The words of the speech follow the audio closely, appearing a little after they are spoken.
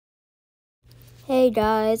Hey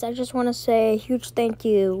guys, I just want to say a huge thank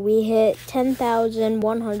you. We hit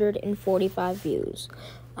 10,145 views.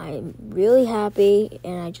 I'm really happy,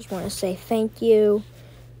 and I just want to say thank you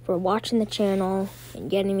for watching the channel and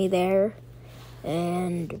getting me there.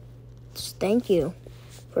 And just thank you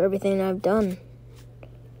for everything I've done.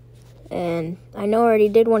 And I know I already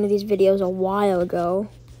did one of these videos a while ago.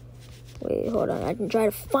 Wait, hold on. I can try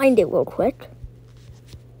to find it real quick.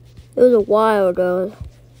 It was a while ago,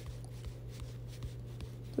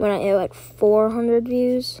 when I hit like 400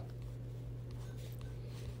 views.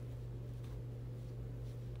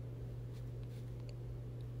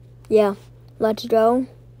 Yeah, Let's Go.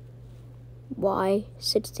 Why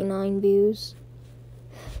 69 views?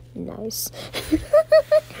 Nice.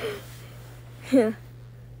 Yeah,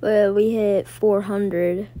 well, we hit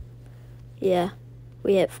 400. Yeah,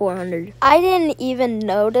 we hit 400. I didn't even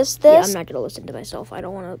notice this. Yeah, I'm not gonna listen to myself. I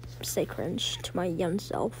don't want to say cringe to my young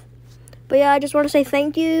self. But yeah, I just want to say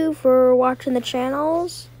thank you for watching the channel,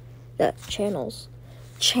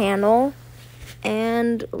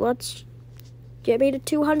 and let's get me to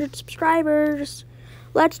 200 subscribers.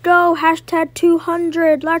 Let's go,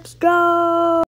 #200, let's go.